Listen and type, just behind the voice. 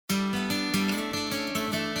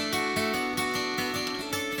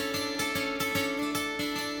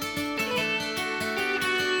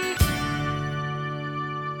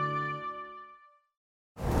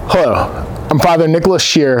Hello, I'm Father Nicholas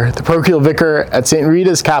Schierer, the parochial vicar at St.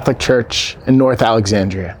 Rita's Catholic Church in North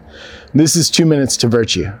Alexandria. This is 2 Minutes to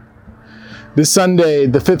Virtue. This Sunday,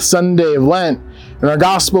 the fifth Sunday of Lent, in our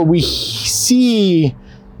gospel, we see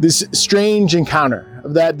this strange encounter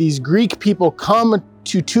of that these Greek people come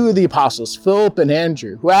to two of the apostles, Philip and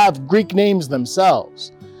Andrew, who have Greek names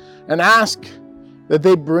themselves, and ask that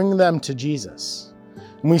they bring them to Jesus.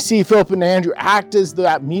 And we see Philip and Andrew act as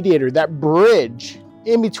that mediator, that bridge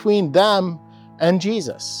in between them and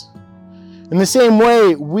Jesus. In the same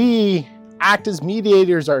way, we act as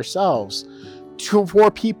mediators ourselves for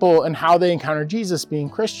people and how they encounter Jesus being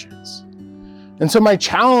Christians. And so my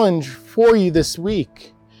challenge for you this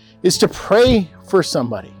week is to pray for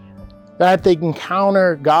somebody that they can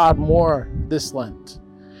encounter God more this Lent.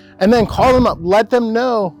 And then call them up, let them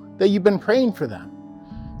know that you've been praying for them.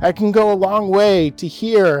 That can go a long way to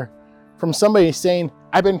hear from somebody saying,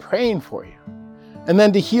 I've been praying for you. And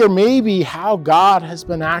then to hear maybe how God has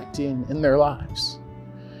been acting in their lives.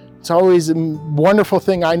 It's always a wonderful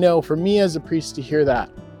thing, I know, for me as a priest to hear that.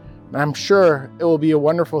 And I'm sure it will be a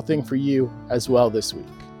wonderful thing for you as well this week.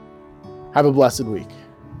 Have a blessed week.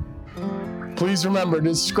 Please remember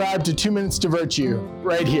to subscribe to 2 Minutes to Virtue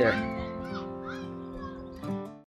right here.